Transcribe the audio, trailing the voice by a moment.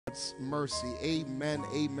Mercy. Amen.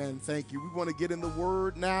 Amen. Thank you. We want to get in the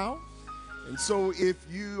word now. And so if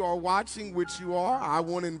you are watching, which you are, I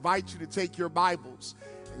want to invite you to take your Bibles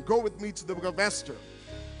and go with me to the book of Esther.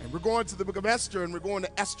 And we're going to the book of Esther, and we're going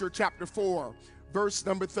to Esther chapter 4, verse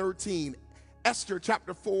number 13. Esther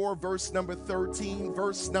chapter 4, verse number 13,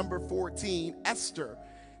 verse number 14. Esther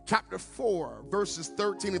chapter 4, verses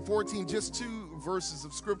 13 and 14, just two verses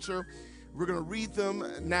of scripture. We're going to read them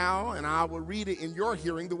now, and I will read it in your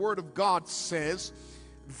hearing. The word of God says,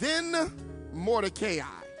 Then Mordecai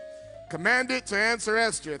commanded to answer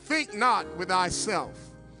Esther, Think not with thyself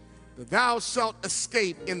that thou shalt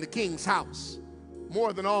escape in the king's house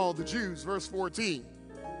more than all the Jews. Verse 14.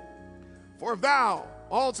 For if thou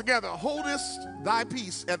altogether holdest thy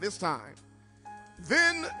peace at this time,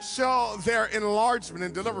 then shall their enlargement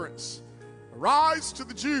and deliverance arise to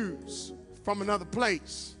the Jews from another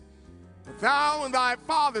place. But thou and thy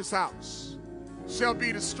father's house shall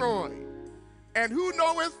be destroyed. And who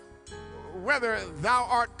knoweth whether thou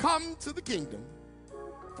art come to the kingdom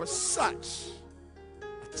for such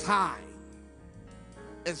a time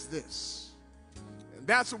as this? And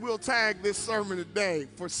that's what we'll tag this sermon today.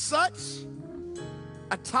 For such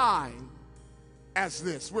a time as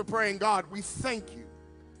this. We're praying, God, we thank you.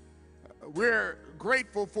 We're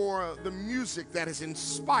grateful for the music that has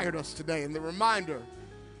inspired us today and the reminder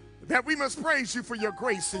that we must praise you for your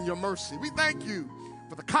grace and your mercy. We thank you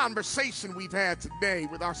for the conversation we've had today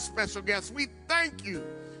with our special guests. We thank you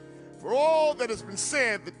for all that has been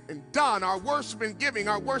said and done, our worship and giving,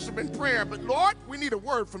 our worship and prayer. But Lord, we need a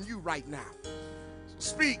word from you right now.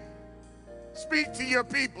 So speak to your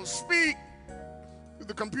people. Speak through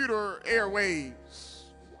the computer airwaves.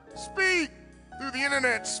 Speak through the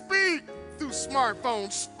internet. Speak through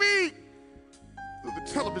smartphones. Speak through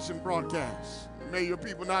the television broadcast. May your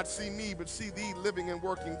people not see me, but see thee living and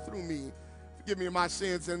working through me. Forgive me of my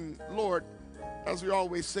sins. And Lord, as we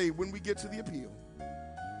always say, when we get to the appeal,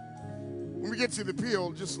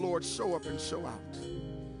 just, Lord, show up and show out.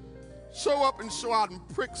 Show up and show out and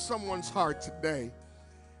prick someone's heart today,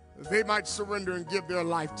 that they might surrender and give their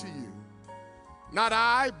life to you. Not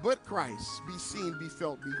I, but Christ. Be seen, be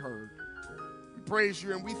felt, be heard. We praise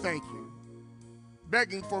you and we thank you,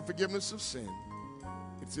 begging for forgiveness of sin.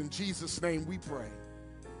 It's in Jesus' name we pray.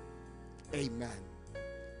 Amen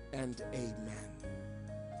and amen.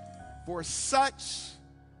 For such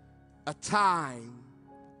a time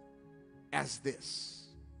as this.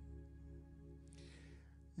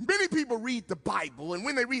 Many people read the Bible, and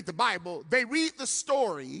when they read the Bible, they read the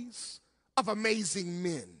stories of amazing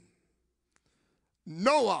men.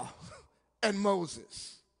 Noah and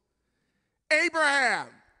Moses, Abraham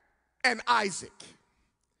and Isaac,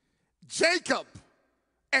 Jacob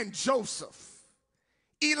and Joseph,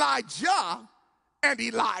 Elijah and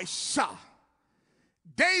Elisha,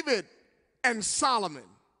 David and Solomon,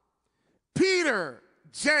 Peter,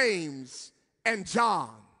 James, and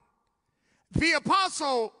John, the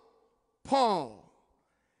Apostle Paul,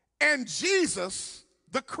 and Jesus,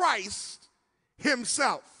 the Christ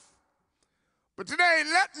himself. But today,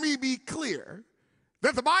 let me be clear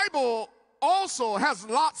that the Bible also has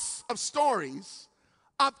lots of stories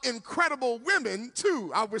of incredible women,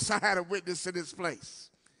 too. I wish I had a witness in this place.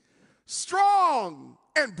 Strong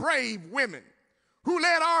and brave women who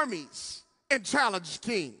led armies and challenged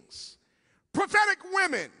kings. Prophetic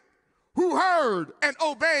women who heard and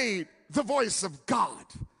obeyed the voice of God.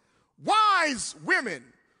 Wise women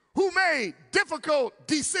who made difficult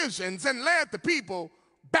decisions and led the people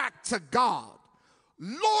back to God.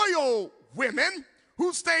 Loyal women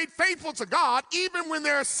who stayed faithful to God even when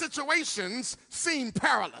their situations seemed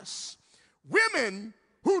perilous. Women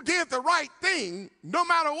who did the right thing no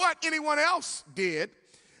matter what anyone else did,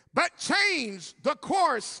 but changed the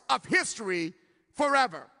course of history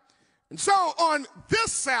forever. And so on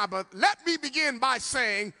this Sabbath, let me begin by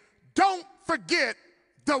saying, don't forget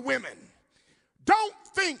the women. Don't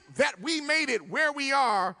think that we made it where we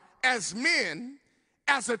are as men,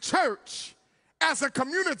 as a church, as a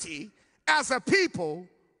community, as a people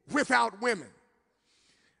without women.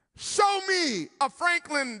 Show me a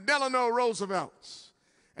Franklin Delano Roosevelt,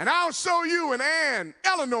 and I'll show you an Anne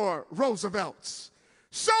Eleanor Roosevelt.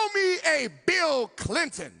 Show me a Bill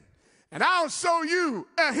Clinton, and I'll show you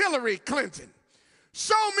a Hillary Clinton.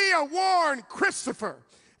 Show me a Warren Christopher,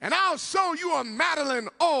 and I'll show you a Madeleine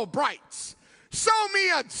Albright. Show me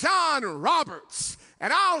a John Roberts,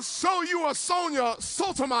 and I'll show you a Sonia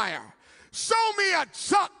Sotomayor. Show me a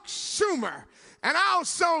Chuck Schumer, and I'll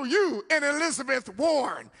show you an Elizabeth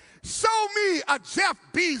Warren. Show me a Jeff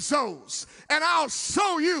Bezos, and I'll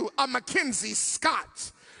show you a Mackenzie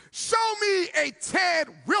Scott. Show me a Ted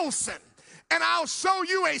Wilson, and I'll show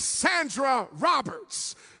you a Sandra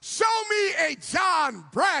Roberts. Show me a John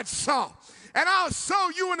Bradshaw, and I'll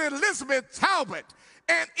show you an Elizabeth Talbot.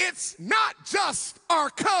 And it's not just our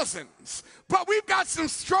cousins, but we've got some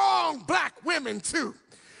strong black women too.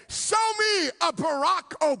 Show me a Barack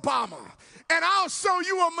Obama, and I'll show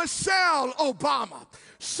you a Michelle Obama.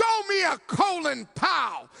 Show me a Colin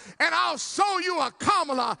Powell, and I'll show you a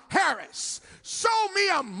Kamala Harris. Show me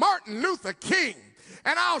a Martin Luther King,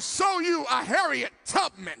 and I'll show you a Harriet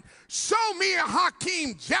Tubman. Show me a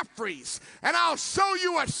Hakeem Jeffries, and I'll show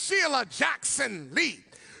you a Sheila Jackson Lee.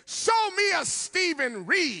 Show me a Stephen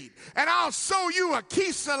Reed, and I'll show you a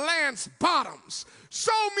Keisha Lance Bottoms.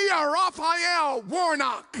 Show me a Raphael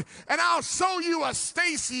Warnock, and I'll show you a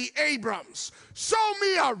Stacey Abrams. Show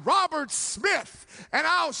me a Robert Smith, and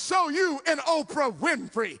I'll show you an Oprah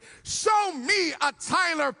Winfrey. Show me a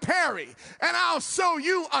Tyler Perry, and I'll show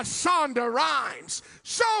you a Shonda Rhimes.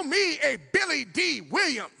 Show me a Billy D.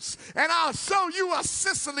 Williams, and I'll show you a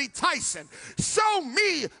Cicely Tyson. Show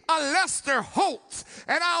me a Lester Holt,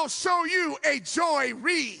 and I'll show you a Joy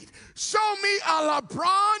Reid. Show me a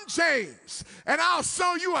LeBron James, and I'll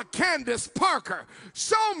show you a Candace Parker.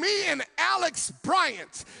 Show me an Alex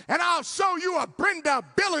Bryant, and I'll show you a Brenda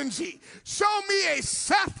Billinger. Show me a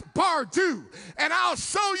Seth Bardou, and I'll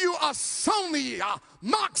show you a Sonia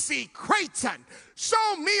Moxie Creighton.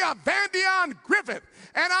 Show me a Vandion Griffith,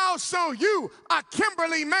 and I'll show you a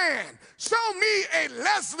Kimberly Mann. Show me a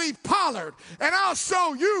Leslie Pollard, and I'll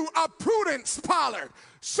show you a Prudence Pollard.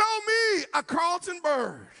 Show me a Carlton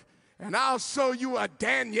Byrd, and I'll show you a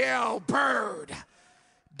Danielle Byrd.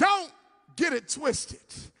 Don't get it twisted.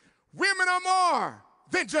 Women are more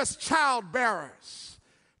than just child bearers,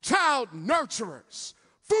 child nurturers,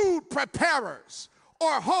 food preparers,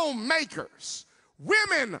 or homemakers.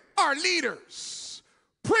 Women are leaders,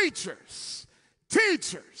 preachers,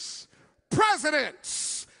 teachers,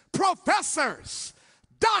 presidents, professors,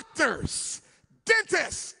 doctors,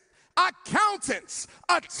 dentists, accountants,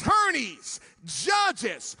 attorneys,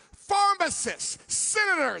 judges, pharmacists,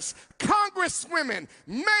 senators, congresswomen,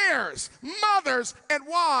 mayors, mothers, and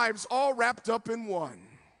wives, all wrapped up in one.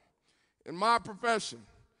 In my profession,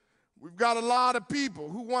 we've got a lot of people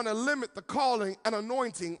who want to limit the calling and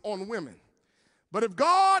anointing on women. But if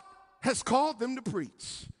God has called them to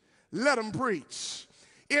preach, let them preach.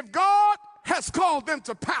 If God has called them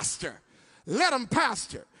to pastor, let them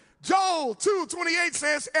pastor. Joel 2:28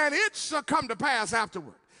 says, and it shall come to pass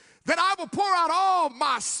afterward that I will pour out all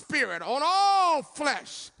my spirit on all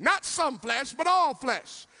flesh, not some flesh, but all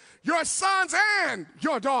flesh. Your sons and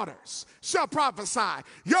your daughters shall prophesy.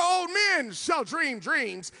 Your old men shall dream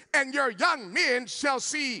dreams, and your young men shall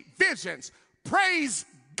see visions. Praise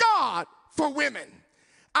God for women.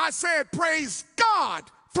 I said praise God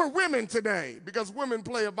for women today, because women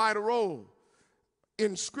play a vital role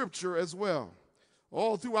in Scripture as well.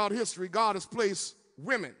 All throughout history, God has placed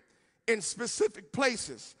women in specific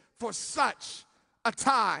places for such a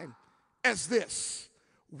time as this.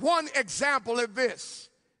 One example of this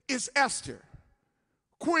is Esther,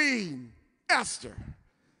 Queen Esther.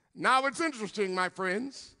 Now it's interesting, my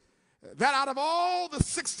friends, that out of all the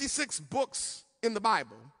 66 books in the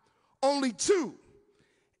Bible, only 2,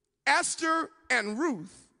 Esther and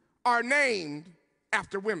Ruth, are named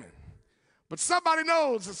after women. But somebody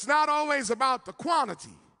knows it's not always about the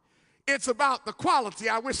quantity, it's about the quality.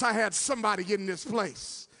 I wish I had somebody in this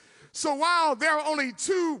place. So while there are only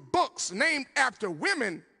 2 books named after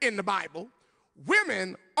women in the Bible,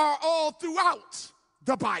 women are all throughout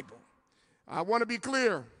the Bible. I want to be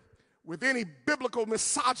clear with any biblical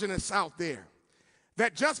misogynists out there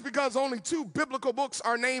that just because only 2 biblical books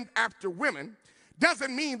are named after women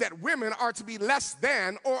doesn't mean that women are to be less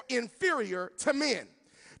than or inferior to men.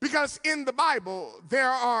 Because in the Bible, there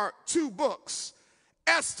are 2 books,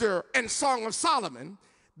 Esther and Song of Solomon,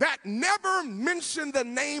 that never mention the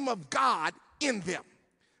name of God in them.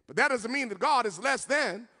 But that doesn't mean that God is less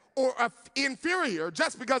than or inferior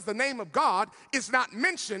just because the name of God is not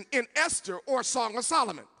mentioned in Esther or Song of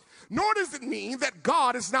Solomon. Nor does it mean that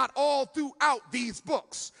God is not all throughout these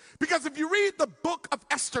books. Because if you read the book of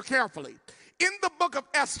Esther carefully, in the book of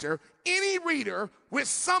Esther, any reader with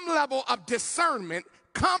some level of discernment,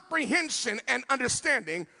 comprehension, and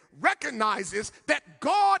understanding recognizes that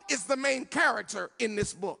God is the main character in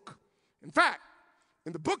this book. In fact,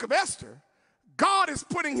 in the book of Esther, God is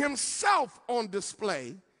putting himself on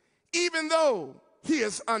display even though he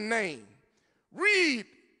is unnamed. Read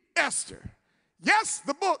Esther. Yes,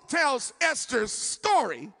 the book tells Esther's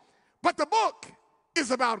story, but the book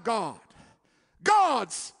is about God.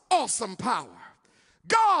 God's awesome power,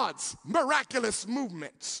 God's miraculous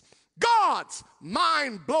movements, God's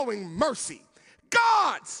mind-blowing mercy,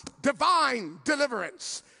 God's divine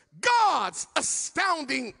deliverance, God's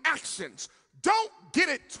astounding actions. Don't get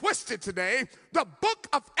it twisted today. The book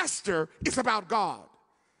of Esther is about God.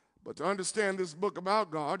 But to understand this book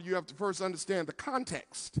about God, you have to first understand the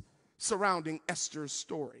context surrounding Esther's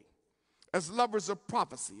story. As lovers of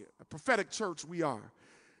prophecy, a prophetic church we are,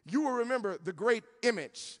 you will remember the great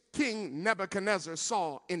image King Nebuchadnezzar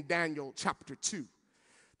saw in Daniel chapter 2.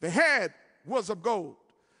 The head was of gold,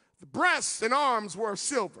 the breasts and arms were of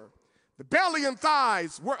silver, the belly and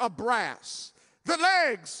thighs were of brass, the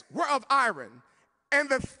legs were of iron, and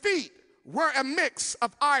the feet were a mix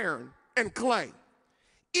of iron and clay.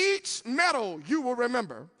 Each metal, you will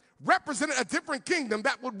remember, represented a different kingdom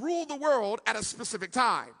that would rule the world at a specific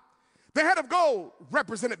time. The head of gold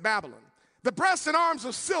represented Babylon. The breasts and arms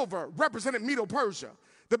of silver represented Medo-Persia.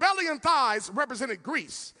 The belly and thighs represented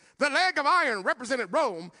Greece. The leg of iron represented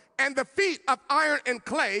Rome. And the feet of iron and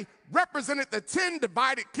clay represented the 10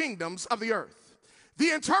 divided kingdoms of the earth.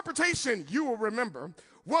 The interpretation, you will remember,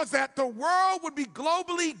 was that the world would be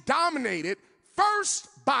globally dominated first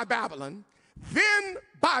by Babylon, then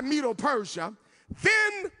by Medo-Persia,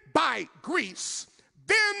 then by Greece,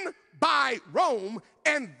 then by Rome,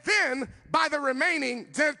 and then by the remaining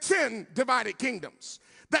 10 divided kingdoms.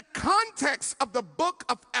 The context of the book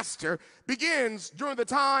of Esther begins during the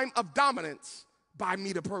time of dominance by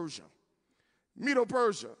Medo-Persia.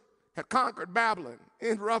 Medo-Persia had conquered Babylon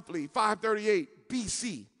in roughly 538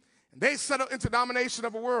 BC. And they settled into domination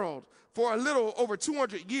of the world for a little over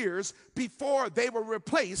 200 years before they were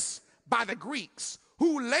replaced by the Greeks,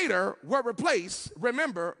 who later were replaced,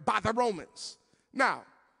 remember, by the Romans. Now,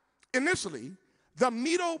 initially, the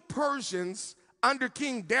Medo-Persians under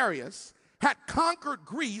King Darius had conquered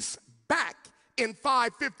Greece back in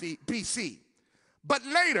 550 BC. But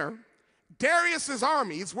later, Darius's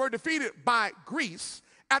armies were defeated by Greece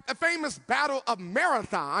at the famous Battle of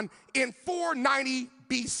Marathon in 490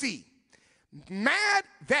 BC. Mad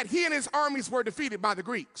that he and his armies were defeated by the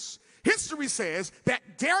Greeks, history says that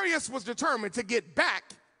Darius was determined to get back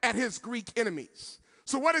at his Greek enemies.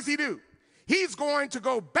 So what does he do? He's going to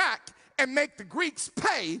go back and make the Greeks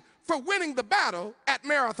pay for winning the battle at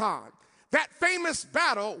Marathon. That famous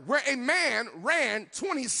battle where a man ran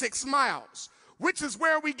 26 miles, which is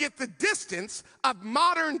where we get the distance of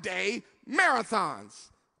modern day marathons.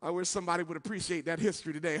 I wish somebody would appreciate that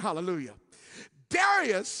history today. Hallelujah.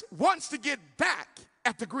 Darius wants to get back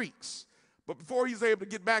at the Greeks. But before he's able to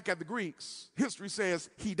get back at the Greeks, history says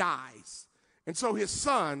he dies. And so his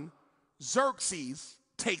son, Xerxes,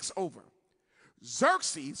 takes over.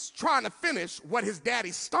 Xerxes, trying to finish what his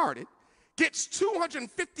daddy started, gets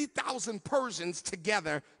 250,000 Persians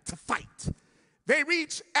together to fight. They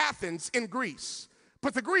reach Athens in Greece,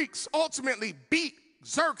 but the Greeks ultimately beat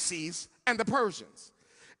Xerxes and the Persians.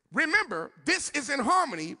 Remember, this is in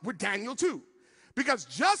harmony with Daniel 2, because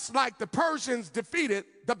just like the Persians defeated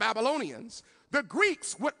the Babylonians, the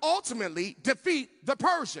Greeks would ultimately defeat the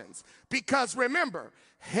Persians, because remember,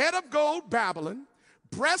 head of gold, Babylon,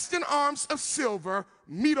 breast and arms of silver,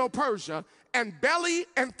 Medo-Persia, and belly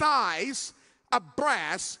and thighs of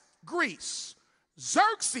brass, Greece.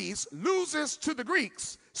 Xerxes loses to the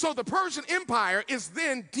Greeks, so the Persian Empire is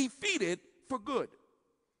then defeated for good.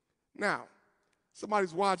 Now,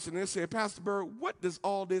 somebody's watching this saying, Pastor Byrd, what does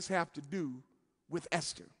all this have to do with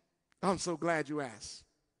Esther? I'm so glad you asked.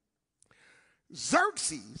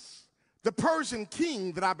 Xerxes, the Persian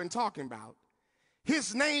king that I've been talking about,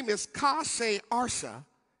 his name is Khase-Arsha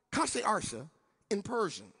in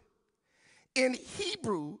Persian. In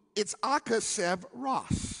Hebrew, it's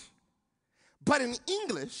Akasev-Rosh. But in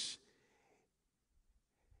English,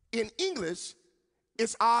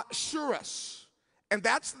 it's Ahasuerus. And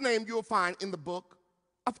that's the name you'll find in the book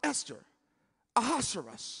of Esther,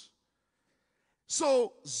 Ahasuerus.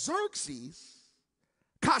 So Xerxes,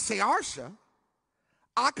 Khase-Arsha,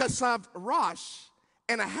 Akasev-Rosh,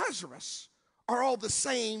 and Ahasuerus are all the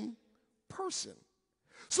same person.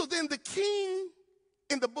 So then the king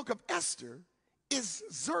in the book of Esther is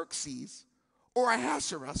Xerxes, or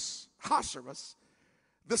Ahasuerus,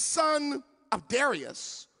 the son of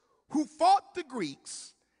Darius, who fought the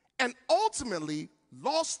Greeks and ultimately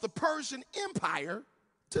lost the Persian Empire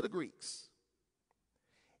to the Greeks.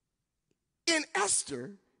 In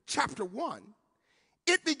Esther chapter 1,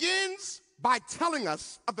 it begins by telling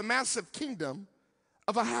us of the massive kingdom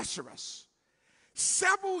of Ahasuerus.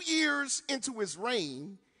 Several years into his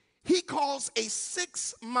reign, he calls a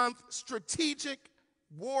 6-month strategic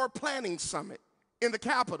war planning summit in the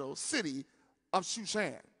capital city of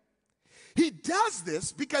Shushan. He does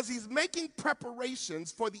this because he's making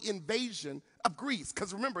preparations for the invasion of Greece.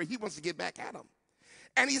 Because remember, he wants to get back at them.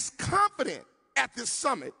 And he's confident at this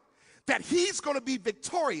summit that he's going to be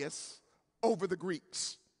victorious over the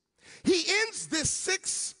Greeks. He ends this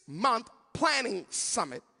 6-month planning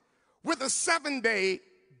summit with a 7-day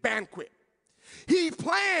banquet. He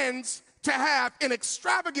plans to have an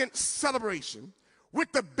extravagant celebration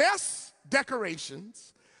with the best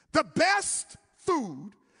decorations, the best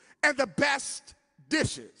food, and the best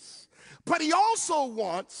dishes. But he also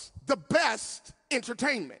wants the best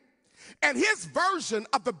entertainment. And his version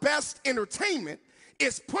of the best entertainment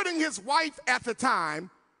is putting his wife at the time,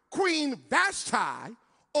 Queen Vashti,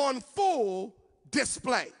 on full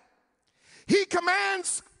display. He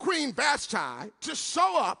commands Queen Vashti to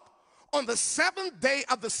show up on the 7th day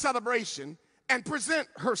of the celebration and present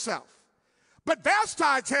herself. But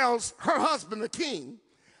Vashti tells her husband, the king,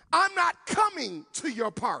 I'm not coming to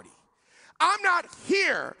your party. I'm not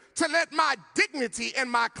here to let my dignity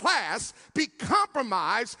and my class be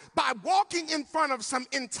compromised by walking in front of some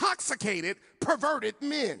intoxicated, perverted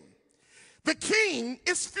men. The king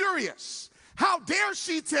is furious. How dare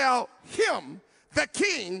she tell him, the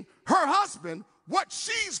king, her husband, what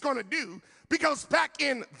she's going to do? Because back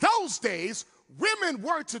in those days, women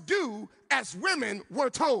were to do as women were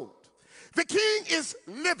told. The king is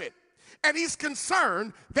livid, and he's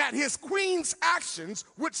concerned that his queen's actions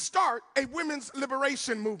would start a women's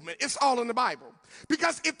liberation movement. It's all in the Bible.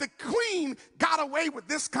 Because if the queen got away with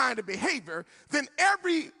this kind of behavior, then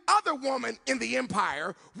every other woman in the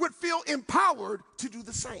empire would feel empowered to do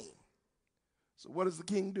the same. So what does the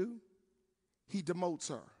king do? He demotes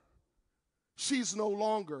her. She's no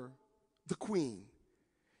longer the queen.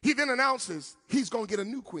 He then announces he's going to get a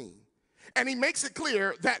new queen. And he makes it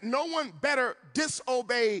clear that no one better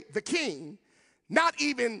disobey the king, not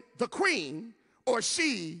even the queen, or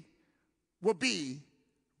she will be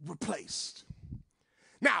replaced.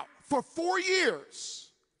 Now, for 4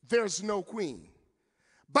 years, there's no queen.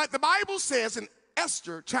 But the Bible says in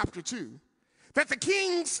Esther chapter 2 that the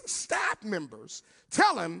king's staff members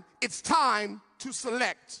tell him it's time to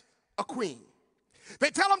select a queen. They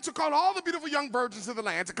tell him to call all the beautiful young virgins of the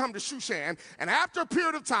land to come to Shushan, and after a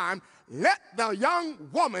period of time, let the young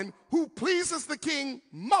woman who pleases the king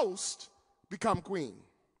most become queen.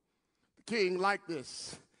 The king liked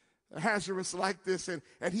this. Ahasuerus liked this, and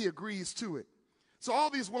he agrees to it. So all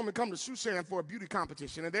these women come to Shushan for a beauty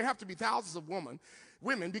competition, and there have to be thousands of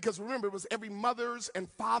women, because remember, it was every mother's and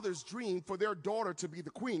father's dream for their daughter to be the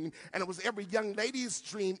queen, and it was every young lady's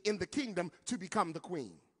dream in the kingdom to become the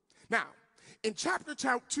queen. Now, in chapter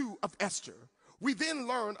 2 of Esther, we then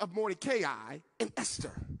learn of Mordecai and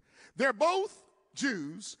Esther. They're both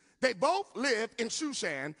Jews. They both live in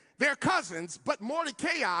Shushan. They're cousins, but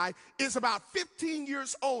Mordecai is about 15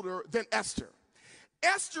 years older than Esther.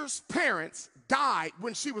 Esther's parents died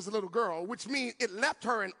when she was a little girl, which means it left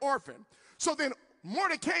her an orphan. So then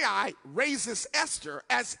Mordecai raises Esther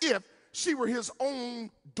as if she were his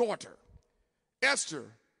own daughter. Esther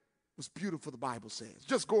was beautiful, the Bible says,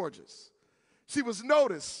 just gorgeous. She was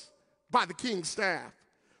noticed by the king's staff.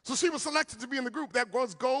 So she was selected to be in the group that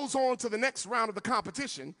goes on to the next round of the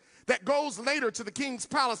competition, that goes later to the king's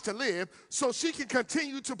palace to live, so she can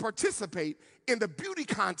continue to participate in the beauty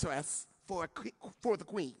contest for the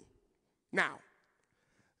queen. Now,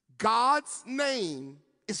 God's name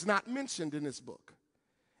is not mentioned in this book.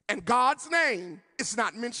 And God's name is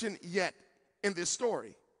not mentioned yet in this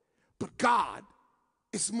story. But God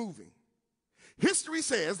is moving. History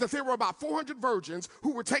says that there were about 400 virgins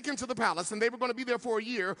who were taken to the palace, and they were going to be there for a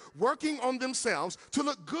year working on themselves to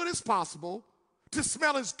look good as possible, to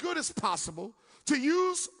smell as good as possible, to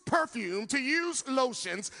use perfume, to use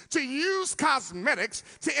lotions, to use cosmetics,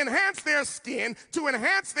 to enhance their skin, to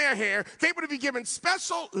enhance their hair. They were to be given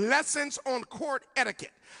special lessons on court etiquette.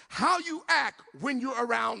 How you act when you're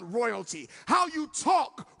around royalty, how you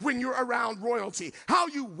talk when you're around royalty, how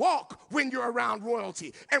you walk when you're around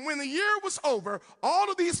royalty. And when the year was over, all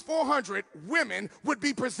of these 400 women would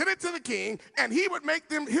be presented to the king, and he would make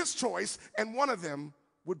them his choice, and one of them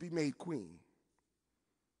would be made queen.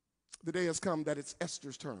 The day has come that it's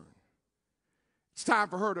Esther's turn. It's time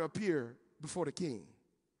for her to appear before the king.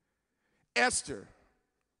 Esther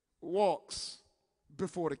walks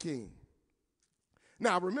before the king.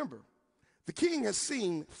 Now remember, the king has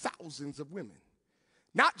seen thousands of women.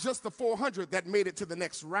 Not just the 400 that made it to the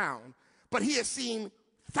next round, but he has seen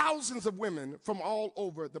thousands of women from all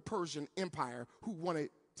over the Persian Empire who wanted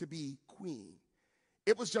to be queen.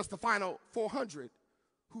 It was just the final 400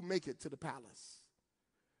 who make it to the palace.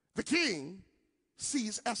 The king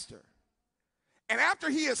sees Esther. And after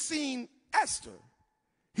he has seen Esther,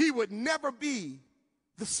 he would never be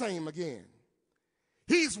the same again.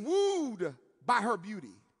 He's wooed by her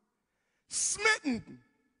beauty, smitten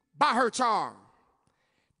by her charm,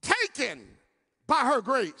 taken by her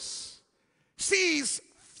grace. She's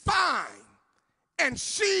fine, and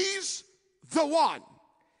she's the one.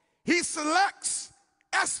 He selects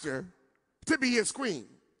Esther to be his queen.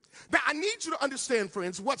 Now, I need you to understand,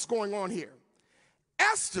 friends, what's going on here.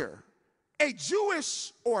 Esther, a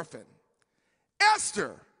Jewish orphan,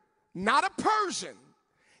 Esther, not a Persian,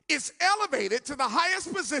 is elevated to the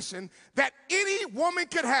highest position that any woman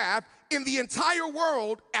could have in the entire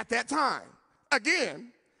world at that time.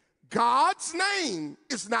 Again, God's name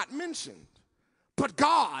is not mentioned, but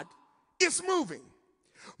God is moving.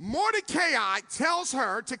 Mordecai tells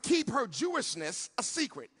her to keep her Jewishness a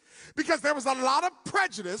secret because there was a lot of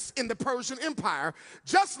prejudice in the Persian Empire,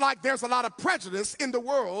 just like there's a lot of prejudice in the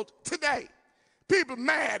world today. People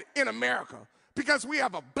mad in America because we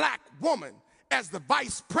have a black woman as the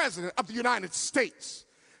vice president of the United States.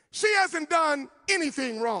 She hasn't done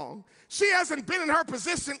anything wrong. She hasn't been in her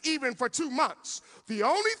position even for 2 months. The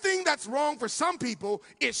only thing that's wrong for some people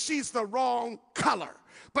is she's the wrong color.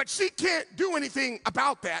 But she can't do anything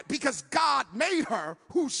about that because God made her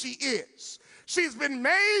who she is. She's been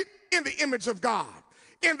made in the image of God,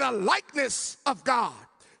 in the likeness of God.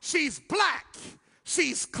 She's black,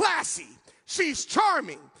 she's classy, she's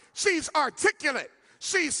charming, she's articulate,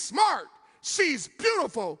 she's smart, she's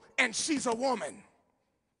beautiful, and she's a woman.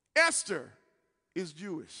 Esther is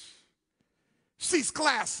Jewish. She's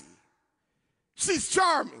classy, she's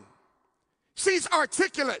charming, she's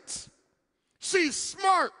articulate, she's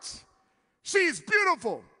smart, she's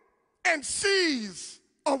beautiful, and she's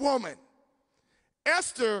a woman.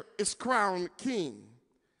 Esther is crowned king,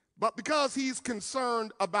 but because he's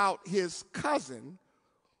concerned about his cousin,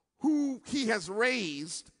 who he has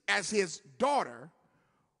raised as his daughter,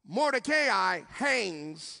 Mordecai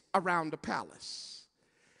hangs around the palace.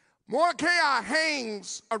 Mordecai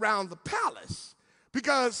hangs around the palace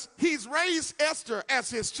because he's raised Esther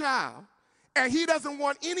as his child, and he doesn't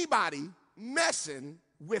want anybody messing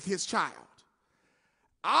with his child.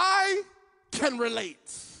 I can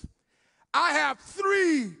relate. I have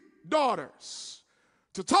 3 daughters.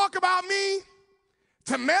 To talk about me,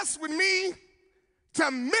 to mess with me,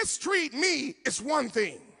 to mistreat me is one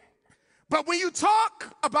thing. But when you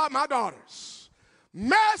talk about my daughters,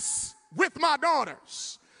 mess with my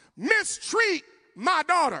daughters, mistreat my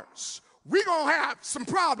daughters, we're going to have some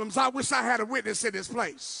problems. I wish I had a witness in this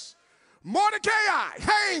place. Mordecai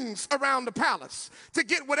hangs around the palace to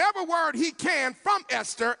get whatever word he can from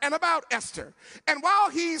Esther and about Esther. And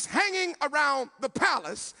while he's hanging around the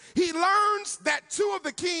palace, he learns that 2 of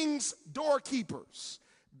the king's doorkeepers,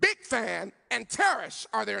 Bigthan and Teresh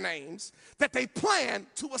are their names, that they plan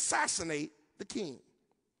to assassinate the king.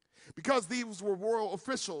 Because these were royal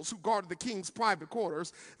officials who guarded the king's private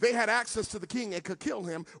quarters, they had access to the king and could kill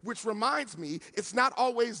him, which reminds me, it's not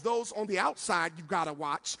always those on the outside you gotta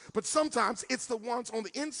watch, but sometimes it's the ones on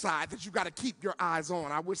the inside that you gotta keep your eyes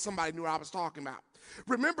on. I wish somebody knew what I was talking about.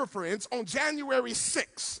 Remember, friends, on January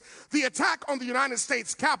 6th, the attack on the United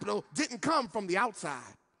States Capitol didn't come from the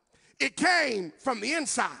outside. It came from the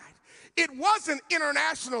inside. It wasn't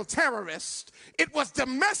international terrorists. It was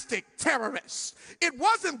domestic terrorists. It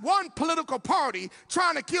wasn't one political party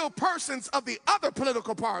trying to kill persons of the other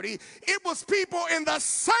political party. It was people in the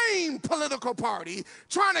same political party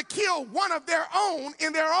trying to kill one of their own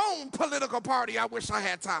in their own political party. I wish I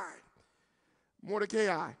had time.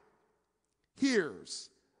 Mordecai hears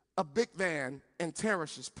of Bigthan and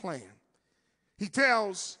Teresh's plan. He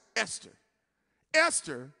tells Esther.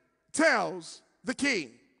 Esther tells the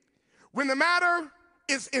king. When the matter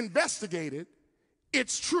is investigated,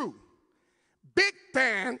 it's true.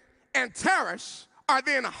 Bigthan and Teresh are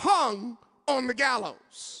then hung on the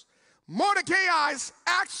gallows. Mordecai's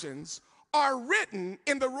actions are written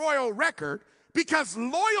in the royal record because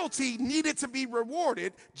loyalty needed to be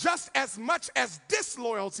rewarded just as much as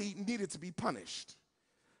disloyalty needed to be punished.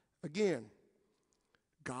 Again,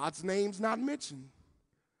 God's name's not mentioned,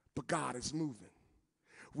 but God is moving.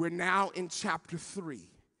 We're now in chapter 3.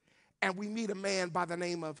 And we meet a man by the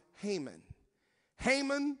name of Haman.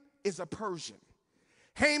 Haman is a Persian.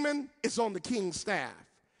 Haman is on the king's staff.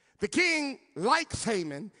 The king likes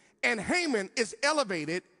Haman, and Haman is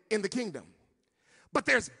elevated in the kingdom. But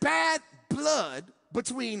there's bad blood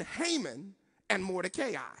between Haman and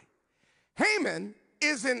Mordecai. Haman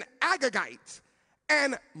is an Agagite,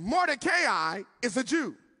 and Mordecai is a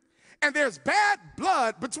Jew. And there's bad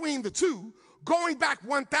blood between the two, going back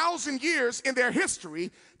 1,000 years in their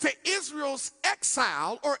history to Israel's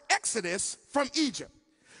exile or exodus from Egypt.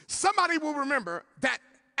 Somebody will remember that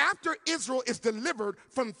after Israel is delivered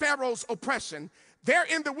from Pharaoh's oppression, they're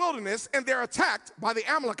in the wilderness and they're attacked by the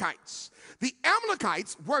Amalekites. The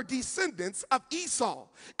Amalekites were descendants of Esau.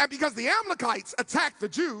 And because the Amalekites attacked the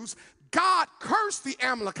Jews, God cursed the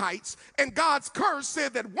Amalekites, and God's curse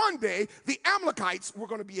said that one day the Amalekites were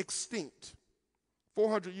going to be extinct.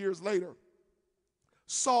 400 years later,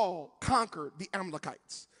 Saul conquered the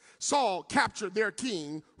Amalekites. Saul captured their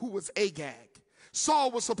king, who was Agag.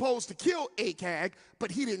 Saul was supposed to kill Agag,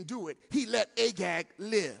 but he didn't do it. He let Agag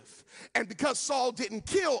live. And because Saul didn't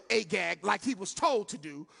kill Agag like he was told to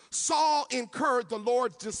do, Saul incurred the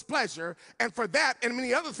Lord's displeasure. And for that and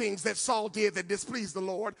many other things that Saul did that displeased the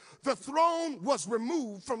Lord, the throne was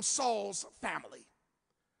removed from Saul's family.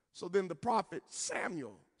 So then the prophet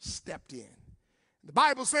Samuel stepped in. The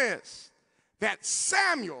Bible says that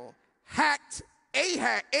Samuel hacked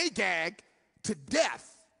Agag to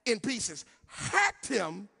death in pieces. Hacked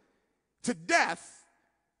him to death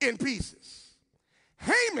in pieces.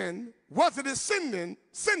 Haman was a descendant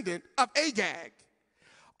of Agag.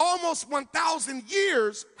 Almost 1,000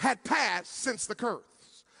 years had passed since the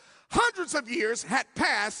curse. Hundreds of years had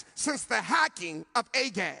passed since the hacking of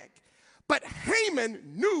Agag. But Haman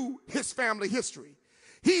knew his family history.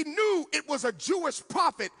 He knew it was a Jewish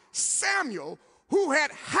prophet, Samuel, who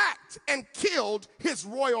had hacked and killed his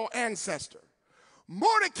royal ancestor.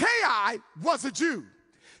 Mordecai was a Jew.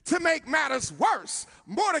 To make matters worse,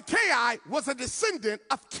 Mordecai was a descendant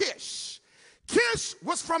of Kish. Kish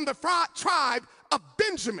was from the tribe of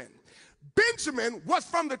Benjamin. Benjamin was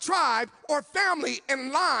from the tribe or family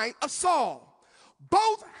and line of Saul.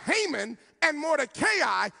 Both Haman and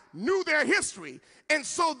Mordecai knew their history, and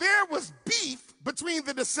so there was beef between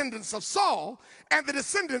the descendants of Saul and the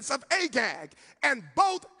descendants of Agag, and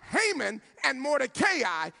both Haman and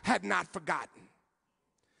Mordecai had not forgotten.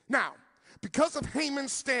 Now, because of Haman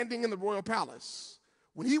standing in the royal palace,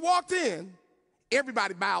 when he walked in,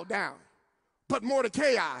 everybody bowed down. But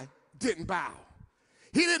Mordecai didn't bow.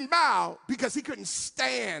 He didn't bow because he couldn't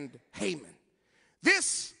stand Haman.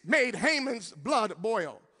 This made Haman's blood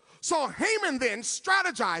boil. So Haman then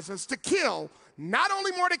strategizes to kill not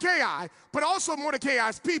only Mordecai, but also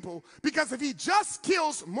Mordecai's people, because if he just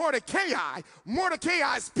kills Mordecai,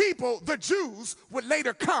 Mordecai's people, the Jews, would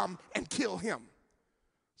later come and kill him.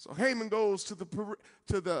 So Haman goes to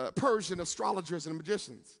the Persian astrologers and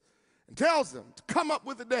magicians and tells them to come up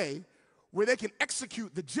with a day where they can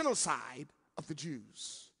execute the genocide of the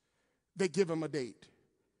Jews. They give him a date.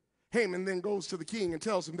 Haman then goes to the king and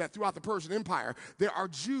tells him that throughout the Persian Empire, there are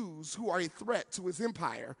Jews who are a threat to his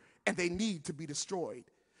empire and they need to be destroyed.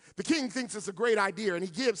 The king thinks it's a great idea, and he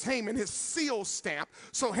gives Haman his seal stamp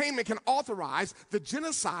so Haman can authorize the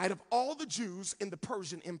genocide of all the Jews in the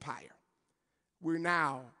Persian Empire. We're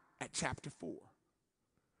now at chapter 4.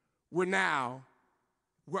 We're now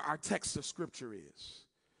where our text of scripture is.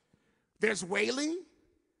 There's wailing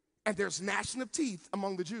and there's gnashing of teeth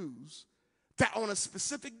among the Jews that on a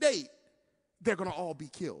specific date, they're going to all be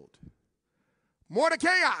killed.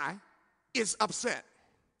 Mordecai is upset.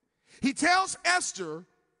 He tells Esther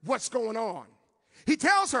what's going on. He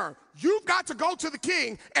tells her, you've got to go to the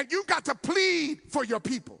king and you've got to plead for your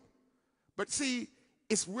people. But see,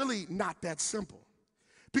 it's really not that simple.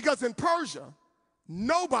 Because in Persia,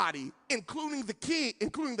 nobody, including the king,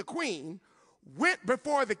 including the queen, went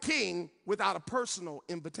before the king without a personal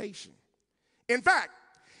invitation. In fact,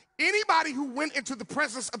 anybody who went into the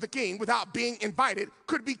presence of the king without being invited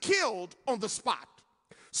could be killed on the spot.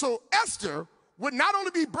 So Esther would not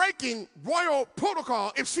only be breaking royal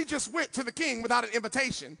protocol if she just went to the king without an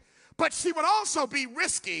invitation, but she would also be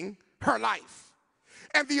risking her life.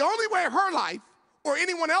 And the only way her life or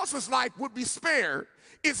anyone else's life would be spared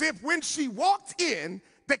is if when she walked in,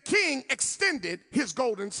 the king extended his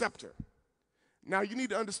golden scepter. Now you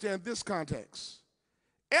need to understand this context.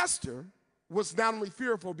 Esther was not only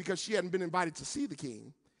fearful because she hadn't been invited to see the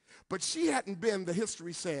king, but she hadn't been, the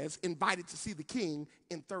history says, invited to see the king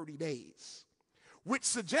in 30 days, which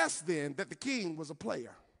suggests then that the king was a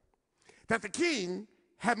player, that the king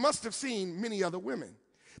must have seen many other women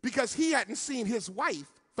because he hadn't seen his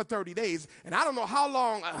wife for 30 days. And I don't know how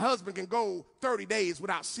long a husband can go 30 days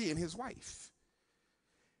without seeing his wife.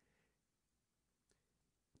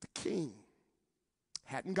 The king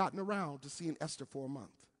hadn't gotten around to seeing Esther for a month.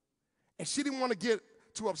 And she didn't want to get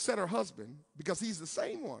to upset her husband because he's the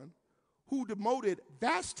same one who demoted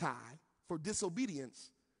Vashti for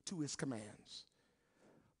disobedience to his commands.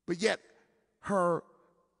 But yet her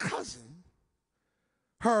cousin,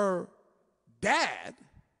 her dad,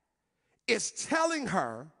 is telling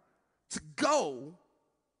her to go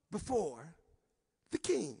before the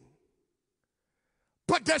king.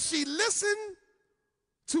 But does she listen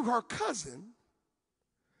to her cousin,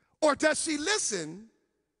 or does she listen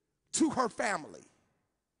to her family?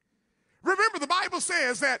 Remember, the Bible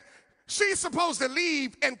says that she's supposed to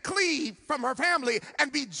leave and cleave from her family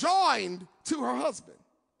and be joined to her husband.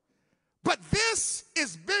 But this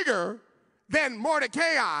is bigger than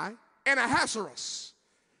Mordecai and Ahasuerus.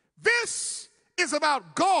 This is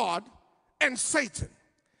about God and Satan.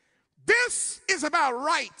 This is about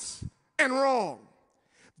right and wrong.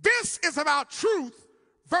 This is about truth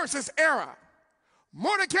versus error.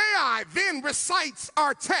 Mordecai then recites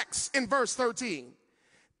our text in verse 13.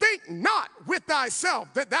 Think not with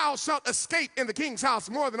thyself that thou shalt escape in the king's house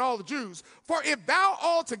more than all the Jews. For if thou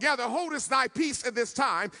altogether holdest thy peace at this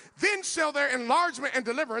time, then shall their enlargement and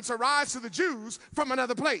deliverance arise to the Jews from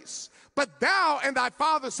another place. But thou and thy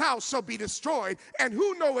father's house shall be destroyed, and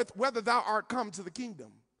who knoweth whether thou art come to the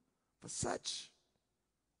kingdom for such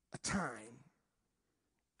a time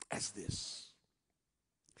as this.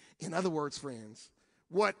 In other words, friends,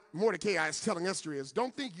 what Mordecai is telling Esther is,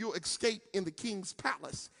 don't think you'll escape in the king's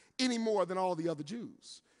palace any more than all the other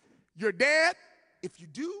Jews. You're dead if you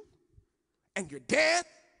do, and you're dead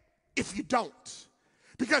if you don't.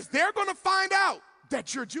 Because they're going to find out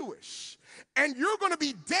that you're Jewish. And you're going to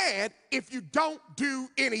be dead if you don't do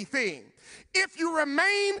anything. If you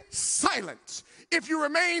remain silent, if you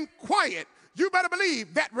remain quiet, you better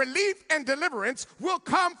believe that relief and deliverance will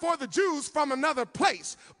come for the Jews from another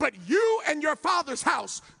place. But you and your father's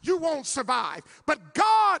house, you won't survive. But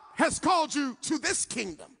God has called you to this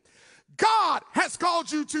kingdom. God has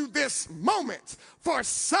called you to this moment for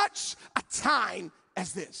such a time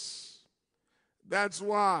as this. That's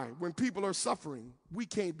why when people are suffering, we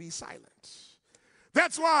can't be silent.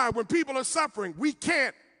 That's why when people are suffering, we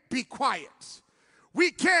can't be quiet.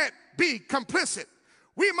 We can't be complicit.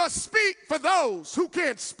 We must speak for those who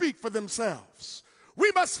can't speak for themselves.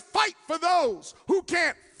 We must fight for those who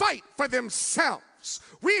can't fight for themselves.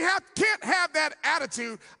 We can't have that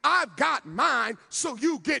attitude, I've got mine, so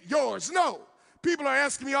you get yours. No. People are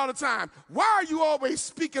asking me all the time, why are you always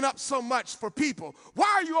speaking up so much for people? Why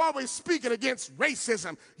are you always speaking against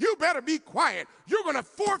racism? You better be quiet. You're going to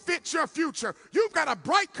forfeit your future. You've got a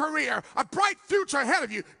bright career, a bright future ahead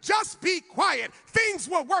of you. Just be quiet. Things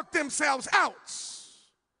will work themselves out.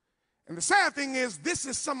 And the sad thing is, this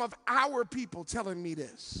is some of our people telling me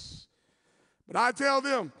this. But I tell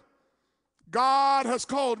them, God has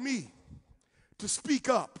called me to speak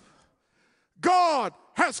up. God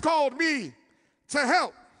has called me to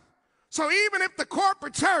help. So even if the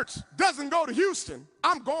corporate church doesn't go to Houston,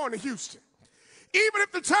 I'm going to Houston. Even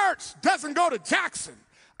if the church doesn't go to Jackson,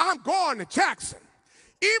 I'm going to Jackson.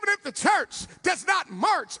 Even if the church does not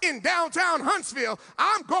march in downtown Huntsville,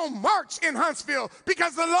 I'm going to march in Huntsville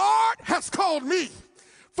because the Lord has called me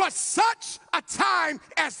for such a time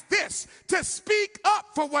as this to speak up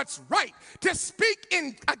for what's right, to speak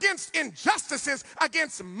against injustices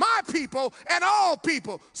against my people and all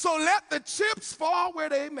people. So let the chips fall where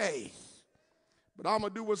they may. But I'm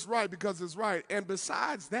going to do what's right because it's right. And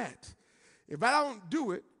besides that, if I don't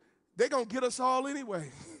do it, they're going to get us all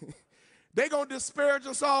anyway. They're going to disparage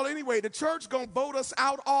us all anyway. The church going to vote us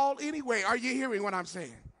out all anyway. Are you hearing what I'm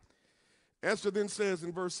saying? Esther then says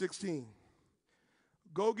in verse 16,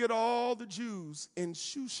 go get all the Jews in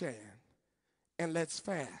Shushan and let's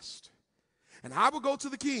fast. And I will go to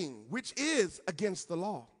the king, which is against the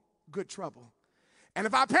law. Good trouble. And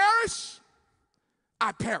if I perish,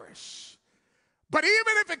 I perish. But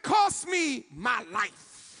even if it costs me my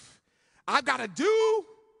life, I've got to do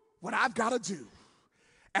what I've got to do.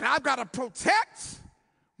 And I've got to protect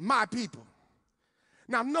my people.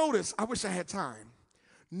 Now notice, I wish I had time.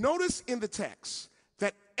 Notice in the text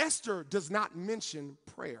that Esther does not mention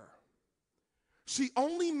prayer. She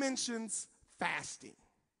only mentions fasting.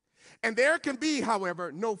 And there can be,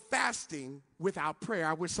 however, no fasting without prayer.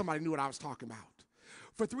 I wish somebody knew what I was talking about.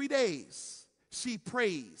 For 3 days, she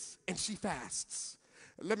prays and she fasts.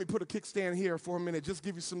 Let me put a kickstand here for a minute, just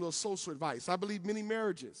give you some little social advice. I believe many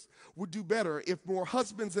marriages would do better if more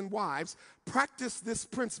husbands and wives practice this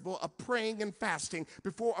principle of praying and fasting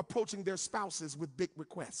before approaching their spouses with big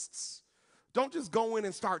requests. Don't just go in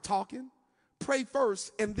and start talking. Pray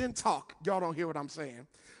first and then talk. Y'all don't hear what I'm saying.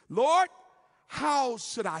 Lord, how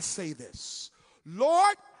should I say this?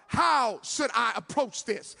 Lord, how should I approach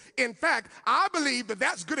this? In fact, I believe that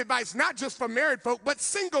that's good advice, not just for married folk, but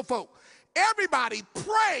single folk. Everybody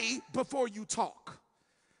pray before you talk.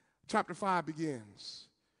 Chapter 5 begins.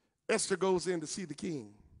 Esther goes in to see the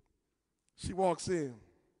king. She walks in.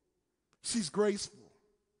 She's graceful.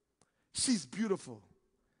 She's beautiful.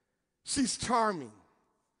 She's charming.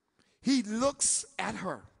 He looks at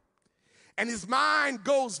her, and his mind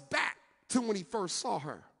goes back to when he first saw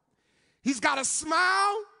her. He's got a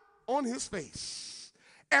smile on his face.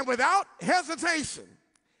 And without hesitation,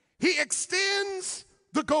 he extends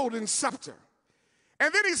the golden scepter.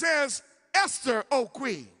 And then he says, Esther, O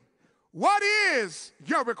queen, what is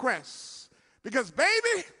your request? Because,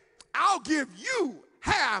 baby, I'll give you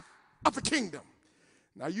half of the kingdom.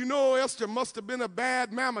 Now, you know Esther must have been a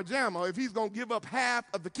bad mama jamma if he's going to give up half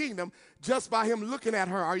of the kingdom just by him looking at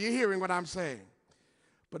her. Are you hearing what I'm saying?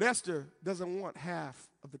 But Esther doesn't want half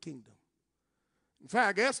of the kingdom. In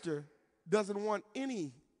fact, Esther doesn't want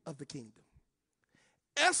any of the kingdom.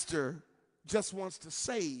 Esther just wants to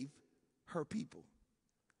save her people.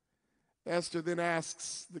 Esther then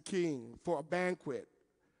asks the king for a banquet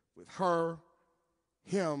with her,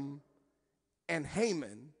 him, and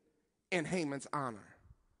Haman in Haman's honor.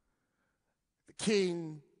 The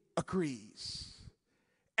king agrees.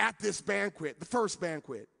 At this banquet, the first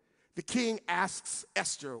banquet, the king asks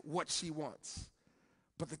Esther what she wants,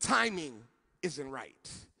 but the timing isn't right.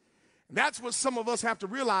 And that's what some of us have to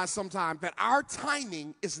realize sometimes, that our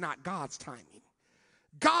timing is not God's timing.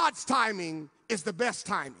 God's timing is the best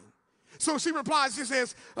timing. So she replies, she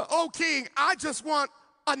says, "Oh, king, I just want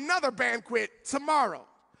another banquet tomorrow.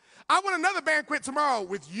 I want another banquet tomorrow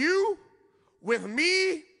with you, with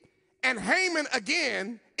me, and Haman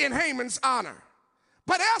again in Haman's honor."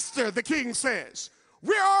 But Esther, the king says,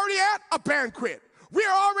 we're already at a banquet.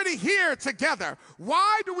 We're already here together.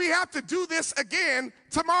 Why do we have to do this again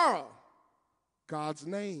tomorrow? God's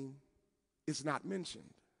name is not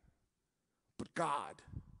mentioned, but God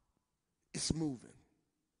is moving.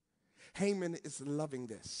 Haman is loving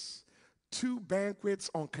this. 2 banquets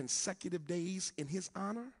on consecutive days in his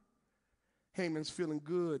honor. Haman's feeling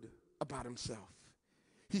good about himself.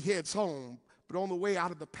 He heads home, but on the way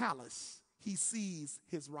out of the palace, he sees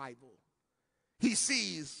his rival. He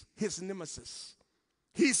sees his nemesis.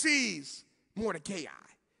 He sees Mordecai.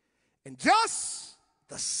 And just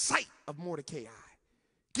the sight of Mordecai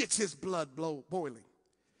gets his blood boiling.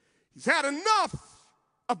 He's had enough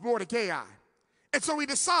of Mordecai. And so he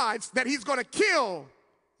decides that he's going to kill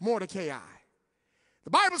Mordecai. The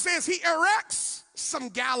Bible says he erects some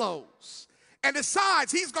gallows and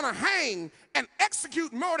decides he's going to hang and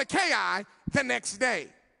execute Mordecai the next day.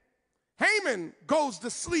 Haman goes to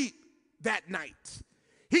sleep that night.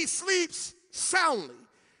 He sleeps soundly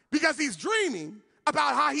because he's dreaming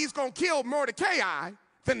about how he's going to kill Mordecai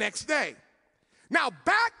the next day. Now,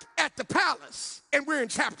 back at the palace, and we're in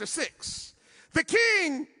chapter 6, the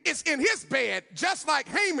king is in his bed just like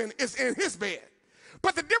Haman is in his bed.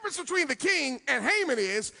 But the difference between the king and Haman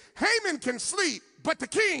is Haman can sleep, but the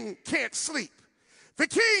king can't sleep. The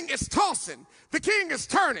king is tossing, the king is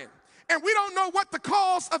turning, and we don't know what the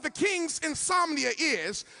cause of the king's insomnia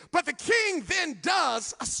is, but the king then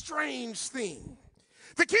does a strange thing.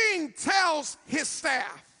 The king tells his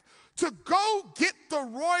staff to go get the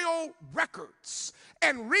royal records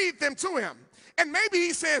and read them to him. And maybe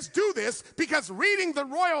he says do this because reading the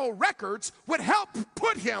royal records would help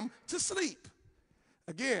put him to sleep.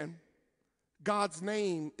 Again, God's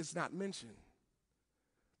name is not mentioned,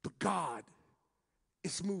 but God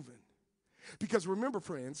is moving. Because remember,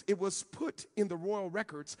 friends, it was put in the royal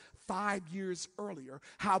records 5 years earlier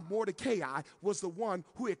how Mordecai was the one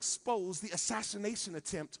who exposed the assassination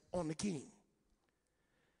attempt on the king.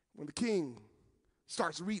 When the king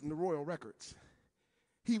starts reading the royal records,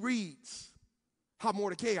 he reads how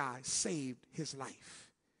Mordecai saved his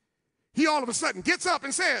life. He all of a sudden gets up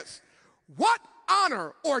and says, "What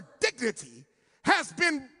honor or dignity has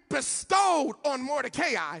been bestowed on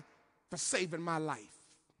Mordecai for saving my life?"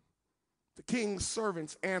 The king's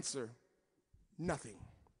servants answer, "Nothing."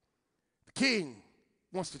 The king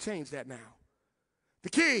wants to change that now. The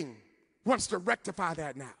king wants to rectify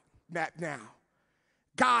that now.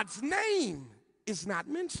 God's name is not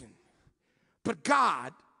mentioned, but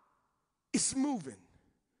God is moving.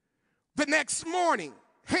 The next morning,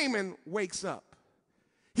 Haman wakes up.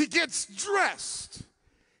 He gets dressed.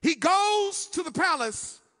 He goes to the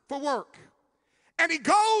palace for work. And he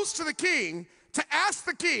goes to the king to ask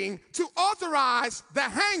the king to authorize the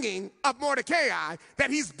hanging of Mordecai that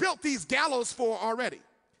he's built these gallows for already.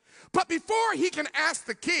 But before he can ask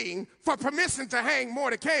the king for permission to hang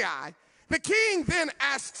Mordecai, the king then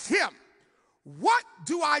asks him, "What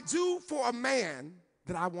do I do for a man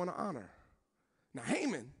that I want to honor?" Now,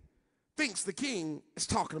 Haman thinks the king is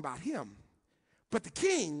talking about him, but the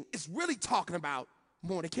king is really talking about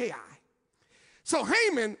Mordecai. So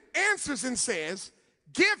Haman answers and says,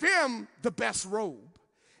 "Give him the best robe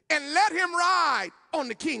and let him ride on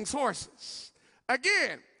the king's horses."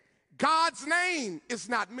 Again, God's name is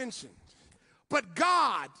not mentioned, but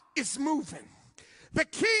God is moving. The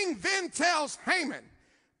king then tells Haman,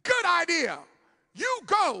 good idea. You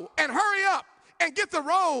go and hurry up and get the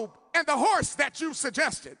robe and the horse that you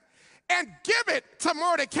suggested and give it to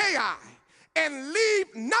Mordecai and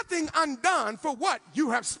leave nothing undone for what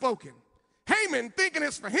you have spoken. Haman, thinking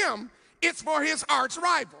it's for him, it's for his arch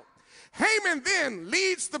rival. Haman then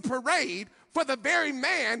leads the parade for the very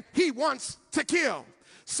man he wants to kill.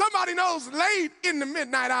 Somebody knows late in the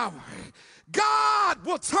midnight hour, God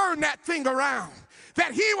will turn that thing around,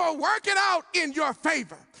 that he will work it out in your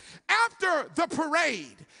favor. After the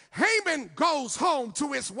parade, Haman goes home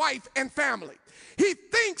to his wife and family. He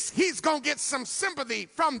thinks he's going to get some sympathy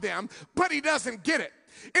from them, but he doesn't get it.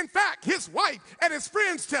 In fact, his wife and his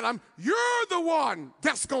friends tell him, you're the one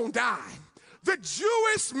that's going to die. The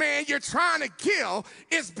Jewish man you're trying to kill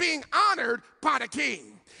is being honored by the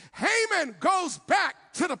king. Haman goes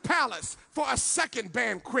back to the palace for a second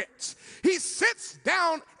banquet. He sits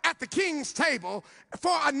down at the king's table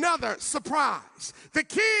for another surprise. The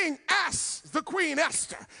king asks the queen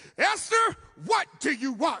Esther, Esther, what do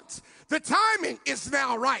you want? The timing is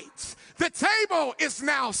now right. The table is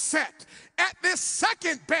now set. At this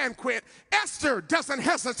second banquet, Esther doesn't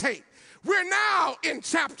hesitate. We're now in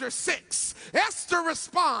chapter 6. Esther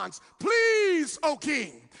responds, please, O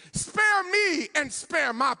king, spare me and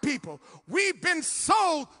spare my people. We've been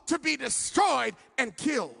sold to be destroyed and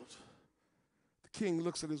killed. The king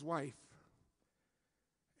looks at his wife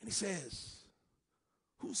and he says,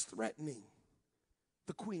 who's threatening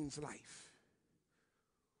the queen's life?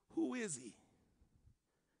 Who is he?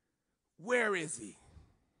 Where is he?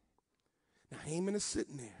 Now Haman is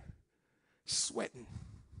sitting there sweating.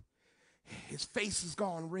 His face has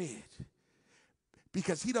gone red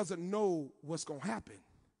because he doesn't know what's going to happen.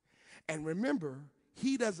 And remember,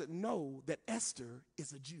 he doesn't know that Esther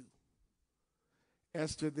is a Jew.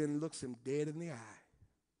 Esther then looks him dead in the eye.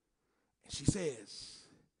 And she says,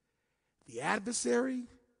 the adversary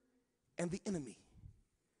and the enemy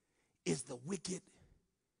is the wicked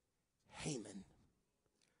Haman.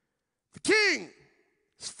 The king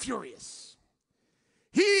is furious.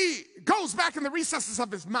 He goes back in the recesses of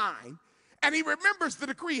his mind and he remembers the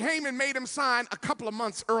decree Haman made him sign a couple of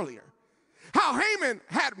months earlier. How Haman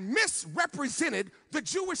had misrepresented the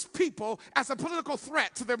Jewish people as a political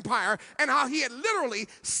threat to the empire, and how he had literally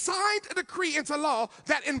signed a decree into law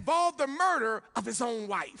that involved the murder of his own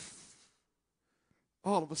wife.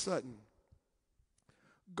 All of a sudden,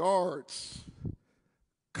 guards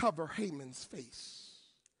cover Haman's face,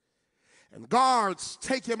 and guards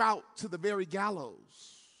take him out to the very gallows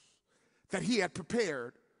that he had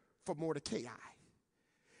prepared for Mordecai.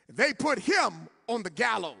 They put him on the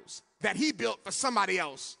gallows that he built for somebody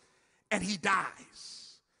else, and he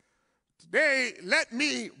dies. Today, let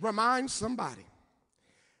me remind somebody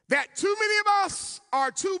that too many of us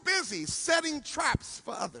are too busy setting traps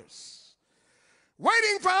for others,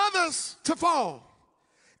 waiting for others to fall.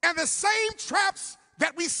 And the same traps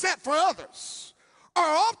that we set for others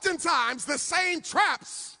are oftentimes the same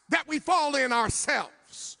traps that we fall in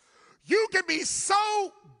ourselves. You can be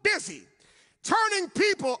so busy turning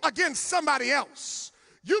people against somebody else.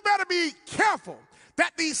 You better be careful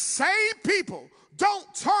that these same people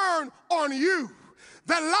don't turn on you.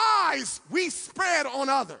 The lies we spread on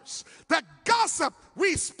others, the gossip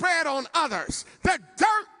we spread on others, the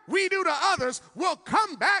dirt we do to others will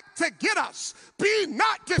come back to get us. Be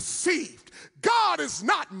not deceived. God is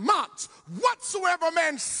not mocked. Whatsoever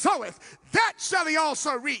man soweth, that shall he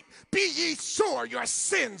also reap. Be ye sure your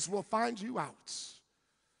sins will find you out.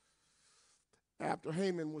 After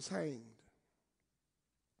Haman was hanged,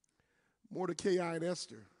 Mordecai and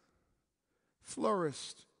Esther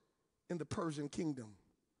flourished in the Persian kingdom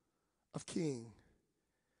of King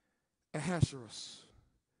Ahasuerus.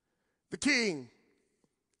 The king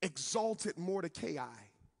exalted Mordecai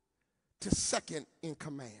to second in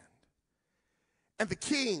command. And the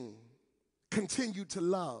king continued to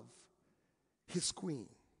love his queen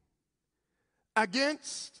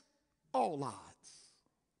against all odds.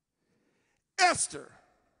 Esther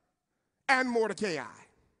and Mordecai,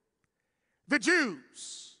 the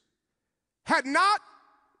Jews, had not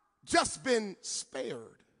just been spared,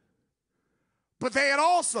 but they had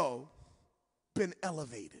also been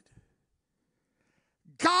elevated.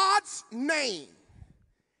 God's name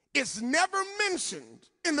is never mentioned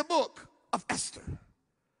in the book of Esther,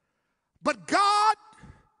 but God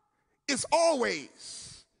is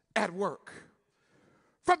always at work.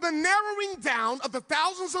 From the narrowing down of the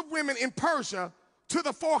thousands of women in Persia to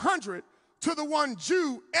the 400 to the one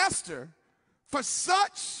Jew, Esther, for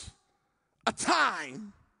such a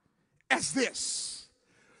time as this.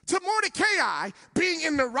 To Mordecai being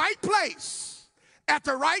in the right place at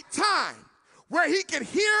the right time where he could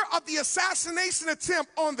hear of the assassination attempt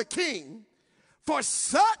on the king for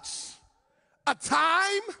such a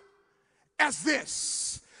time as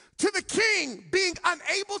this. To the king being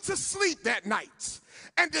unable to sleep that night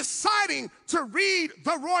and deciding to read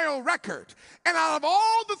the royal record. And out of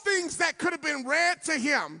all the things that could have been read to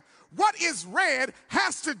him, what is read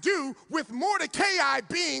has to do with Mordecai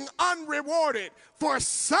being unrewarded for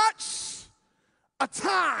such a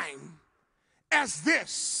time as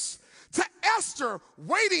this. To Esther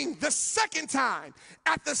waiting the second time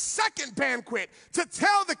at the second banquet to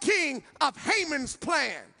tell the king of Haman's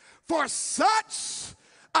plan for such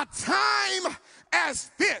a time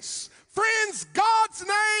as this. Friends, God's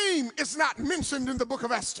name is not mentioned in the book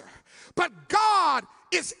of Esther, but God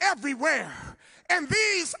is everywhere. And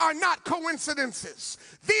these are not coincidences.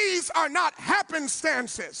 These are not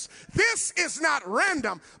happenstances. This is not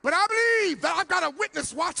random. But I believe that I've got a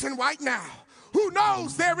witness watching right now who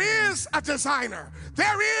knows there is a designer,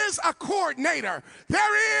 there is a coordinator,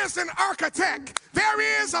 there is an architect,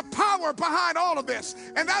 there is a power behind all of this.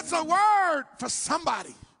 And that's a word for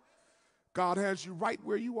somebody. God has you right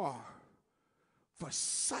where you are for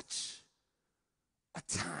such a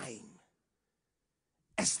time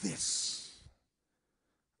as this.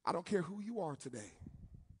 I don't care who you are today.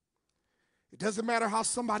 It doesn't matter how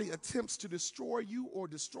somebody attempts to destroy you or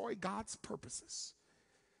destroy God's purposes.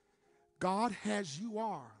 God has you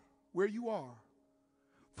are where you are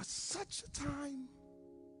for such a time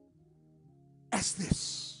as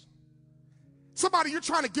this. Somebody, you're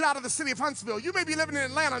trying to get out of the city of Huntsville. You may be living in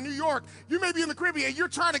Atlanta, New York. You may be in the Caribbean. You're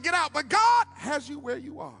trying to get out, but God has you where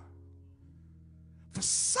you are for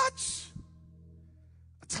such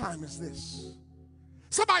a time as this.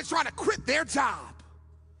 Somebody's trying to quit their job.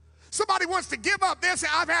 Somebody wants to give up. They'll say,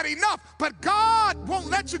 I've had enough. But God won't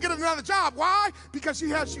let you get another job. Why? Because he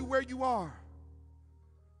has you where you are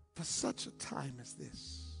for such a time as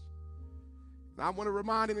this. And I want to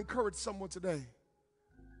remind and encourage someone today.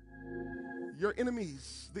 Your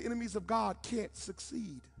enemies, the enemies of God, can't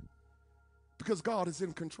succeed because God is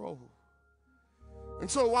in control. And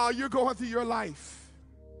so while you're going through your life,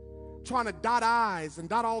 trying to dot I's and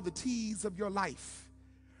dot all the T's of your life,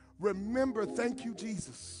 remember, thank you,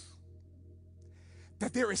 Jesus,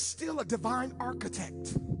 that there is still a divine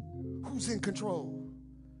architect who's in control.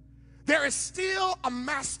 There is still a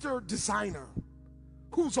master designer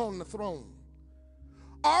who's on the throne.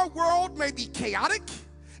 Our world may be chaotic,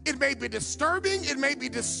 it may be disturbing, it may be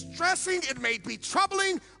distressing, it may be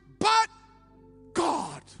troubling, but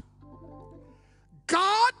God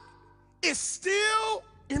is still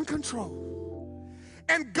in control.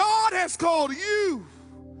 And God has called you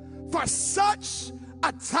for such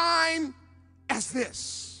a time as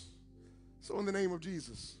this. So in the name of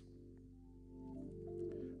Jesus,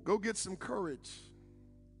 go get some courage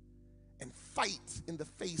and fight in the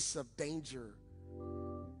face of danger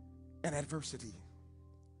and adversity.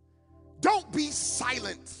 Don't be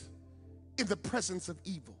silent in the presence of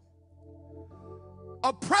evil.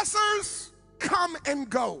 Oppressors come and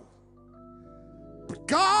go, but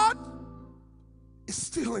God is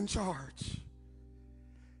still in charge.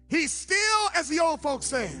 He's still, as the old folks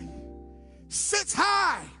say, sits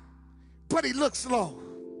high, but he looks low.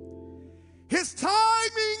 His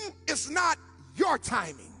timing is not your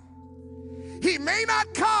timing. He may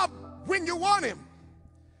not come when you want him,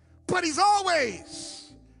 but he's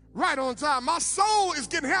always right on time. My soul is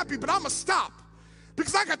getting happy, but I'm going to stop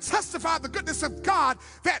because I can testify the goodness of God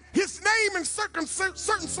that his name in certain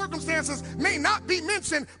circumstances may not be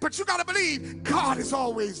mentioned, but you got to believe God is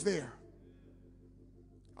always there.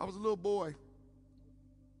 I was a little boy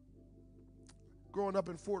growing up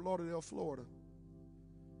in Fort Lauderdale, Florida.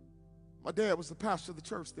 My dad was the pastor of the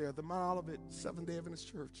church there, the Mount Olivet Seventh-day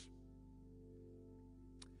Adventist Church.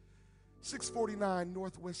 649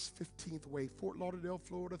 Northwest 15th Way, Fort Lauderdale,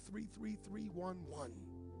 Florida, 33311.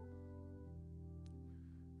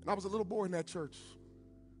 And I was a little boy in that church.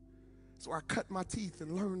 So I cut my teeth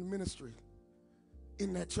and learned ministry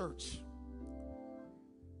in that church.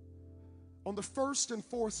 On the first and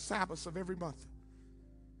fourth Sabbaths of every month,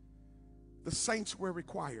 the sanctuary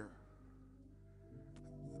choir,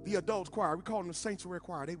 the adult choir, we call them the sanctuary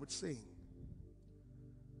choir, they would sing.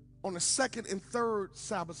 On the second and third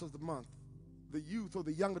Sabbaths of the month, the youth or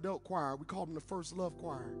the young adult choir, we call them the first love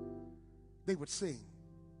choir, they would sing.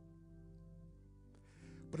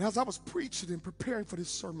 But as I was preaching and preparing for this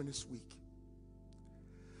sermon this week,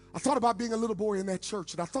 I thought about being a little boy in that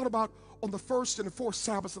church, and I thought about on the first and the fourth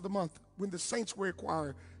Sabbaths of the month when the sanctuary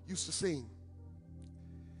choir used to sing.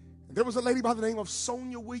 And there was a lady by the name of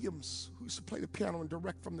Sonia Williams who used to play the piano and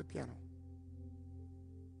direct from the piano.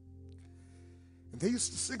 And they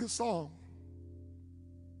used to sing a song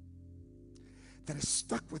that has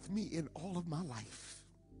stuck with me in all of my life.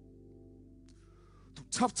 Through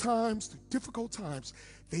tough times, through difficult times,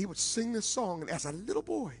 they would sing this song, and as a little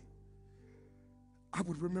boy, I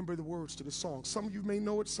would remember the words to the song. Some of you may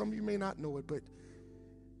know it, some of you may not know it, but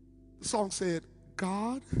the song said,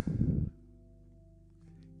 God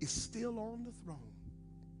is still on the throne.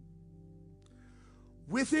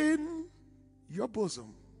 Within your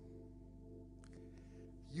bosom,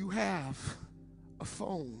 you have a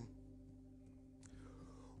phone.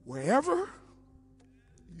 Wherever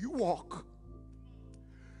you walk,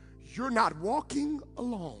 you're not walking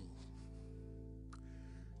alone.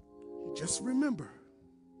 Just remember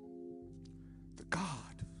that God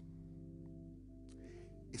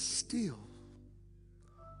is still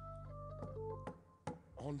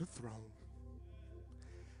on the throne.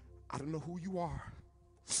 I don't know who you are.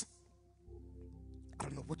 I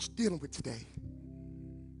don't know what you're dealing with today.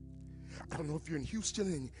 I don't know if you're in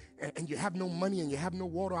Houston and you have no money and you have no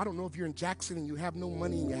water. I don't know if you're in Jackson and you have no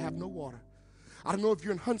money and you have no water. I don't know if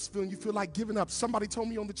you're in Huntsville and you feel like giving up. Somebody told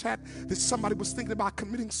me on the chat that somebody was thinking about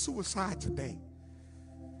committing suicide today.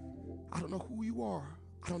 I don't know who you are.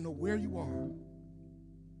 I don't know where you are.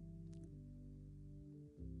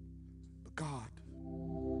 But God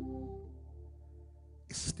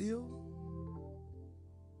is still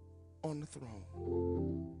on the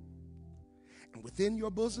throne. And within your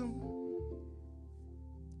bosom,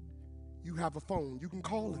 you have a phone. You can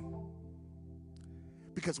call him.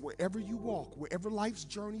 Because wherever you walk, wherever life's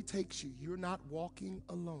journey takes you, you're not walking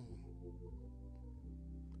alone.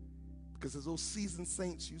 Because as those seasoned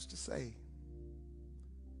saints used to say,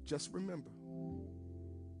 just remember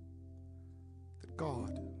that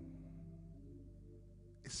God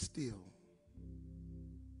is still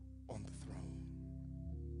on the throne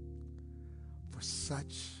for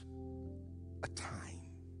such a time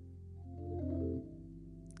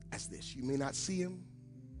as this. You may not see him.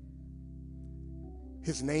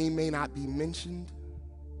 His name may not be mentioned,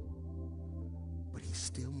 but he's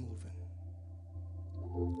still moving.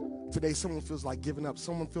 Today, someone feels like giving up.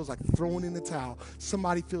 Someone feels like throwing in the towel.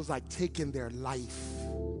 Somebody feels like taking their life.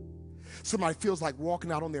 Somebody feels like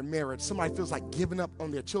walking out on their marriage. Somebody feels like giving up on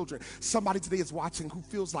their children. Somebody today is watching who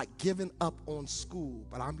feels like giving up on school.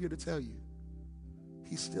 But I'm here to tell you,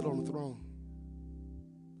 he's still on the throne.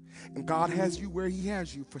 And God has you where he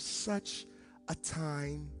has you for such a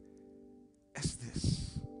time as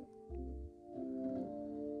this.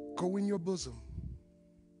 Go in your bosom.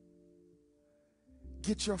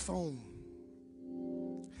 Get your phone.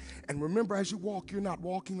 And remember, as you walk, you're not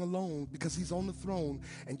walking alone because he's on the throne,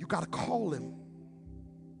 and you got to call him.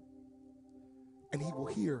 And he will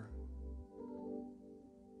hear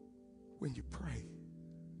when you pray.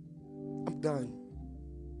 I'm done.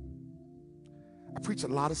 I preach a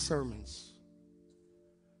lot of sermons,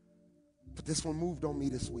 but this one moved on me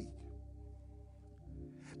this week.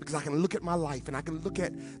 Because I can look at my life and I can look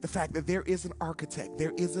at the fact that there is an architect,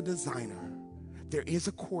 there is a designer, there is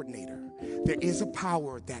a coordinator, there is a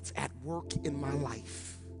power that's at work in my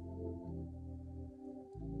life.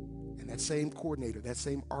 And that same coordinator, that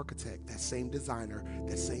same architect, that same designer,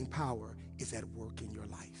 that same power is at work in your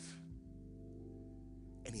life.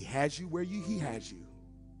 And he has you where he has you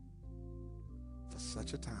for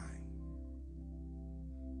such a time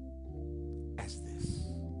as this.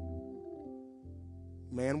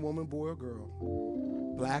 Man, woman, boy, or girl,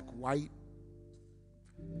 black, white,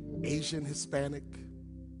 Asian, Hispanic,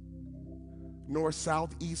 north,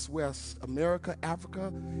 south, east, west, America,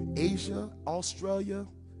 Africa, Asia, Australia,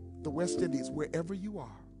 the West Indies, wherever you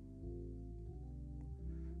are,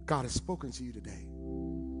 God has spoken to you today.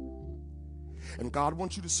 And God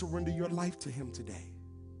wants you to surrender your life to him today,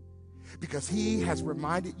 because he has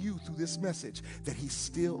reminded you through this message that he's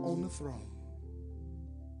still on the throne.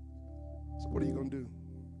 So what are you going to do?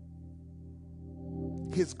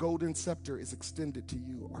 His golden scepter is extended to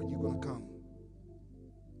you. Are you going to come?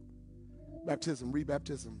 Baptism,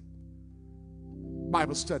 rebaptism,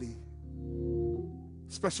 Bible study,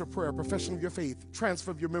 special prayer, profession of your faith,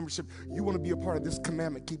 transfer of your membership. You want to be a part of this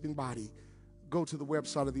commandment-keeping body. Go to the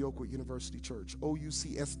website of the Oakwood University Church,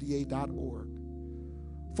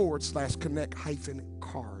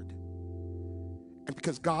 oucsda.org/connect-card. And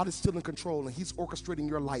because God is still in control and he's orchestrating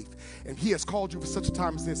your life and he has called you for such a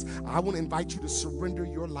time as this, I want to invite you to surrender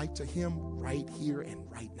your life to him right here and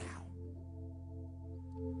right now.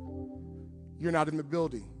 You're not in the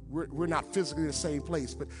building. We're not physically in the same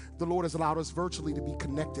place, but the Lord has allowed us virtually to be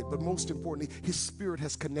connected. But most importantly, his spirit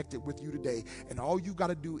has connected with you today. And all you got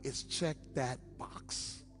to do is check that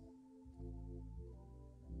box.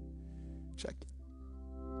 Check it.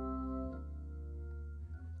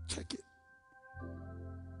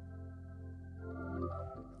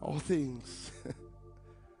 all things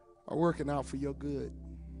are working out for your good.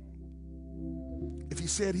 If he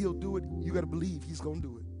said he'll do it, you got to believe he's going to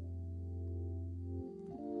do it.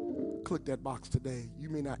 Click that box today. You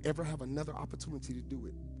may not ever have another opportunity to do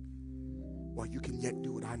it. While you can yet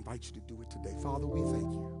do it, I invite you to do it today. Father, we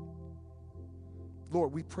thank you.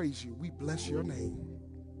 Lord, we praise you. We bless your name.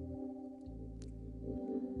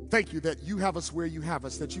 Thank you that you have us where you have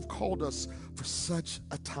us, that you've called us for such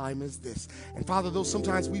a time as this. And Father, though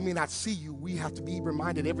sometimes we may not see you, we have to be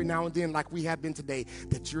reminded every now and then, like we have been today,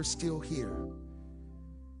 that you're still here,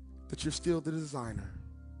 that you're still the designer.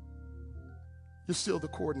 You're still the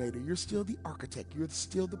coordinator. You're still the architect. You're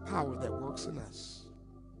still the power that works in us.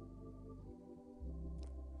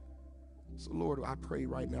 So Lord, I pray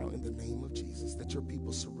right now in the name of Jesus that your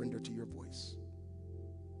people surrender to your voice.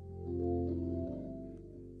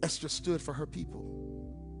 Esther stood for her people.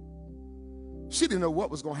 She didn't know what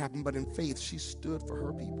was going to happen, but in faith, she stood for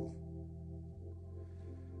her people.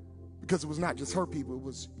 Because it was not just her people, it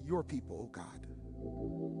was your people, oh God.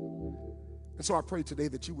 And so I pray today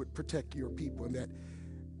that you would protect your people, and that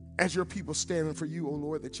as your people standing for you, oh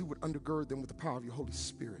Lord, that you would undergird them with the power of your Holy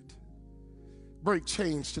Spirit. Break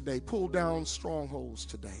chains today. Pull down strongholds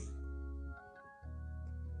today.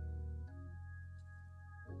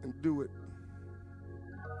 And do it.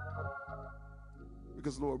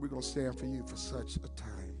 Because, Lord, we're going to stand for you for such a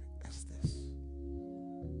time as this.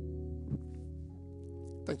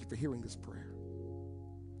 Thank you for hearing this prayer.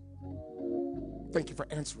 Thank you for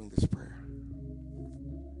answering this prayer.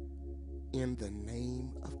 In the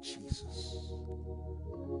name of Jesus.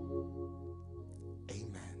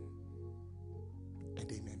 Amen.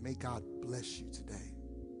 And amen. May God bless you today.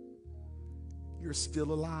 You're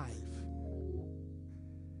still alive.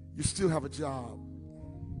 You still have a job.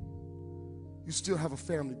 You still have a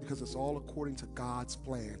family, because it's all according to God's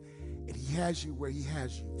plan. And he has you where he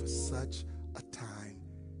has you for such a time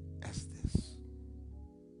as this.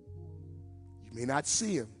 You may not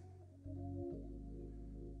see him,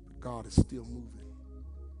 but God is still moving.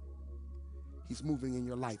 He's moving in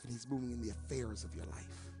your life, and he's moving in the affairs of your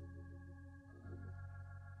life.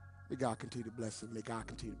 May God continue to bless you. May God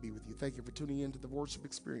continue to be with you. Thank you for tuning in to the worship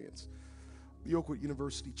experience. The Oakwood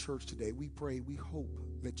University Church today. We pray, we hope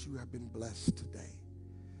that you have been blessed today.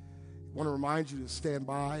 I want to remind you to stand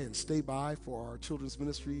by and stay by for our children's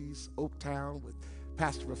ministries, Oaktown, with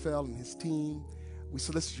Pastor Raphael and his team. We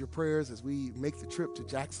solicit your prayers as we make the trip to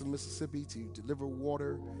Jackson, Mississippi to deliver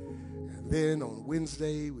water. And then on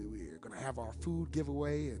Wednesday, we're going to have our food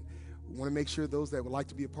giveaway, and we want to make sure those that would like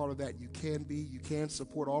to be a part of that, you can be. You can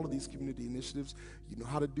support all of these community initiatives. You know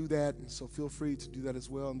how to do that, and so feel free to do that as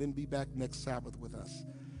well. And then be back next Sabbath with us.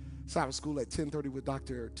 Sabbath school at 10:30 with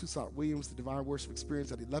Dr. Toussaint Williams, the Divine Worship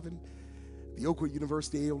Experience at 11. The Oakwood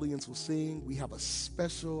University Aeolians will sing. We have a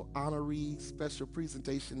special honoree, special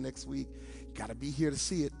presentation next week. You got to be here to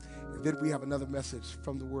see it. And then we have another message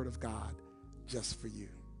from the Word of God just for you.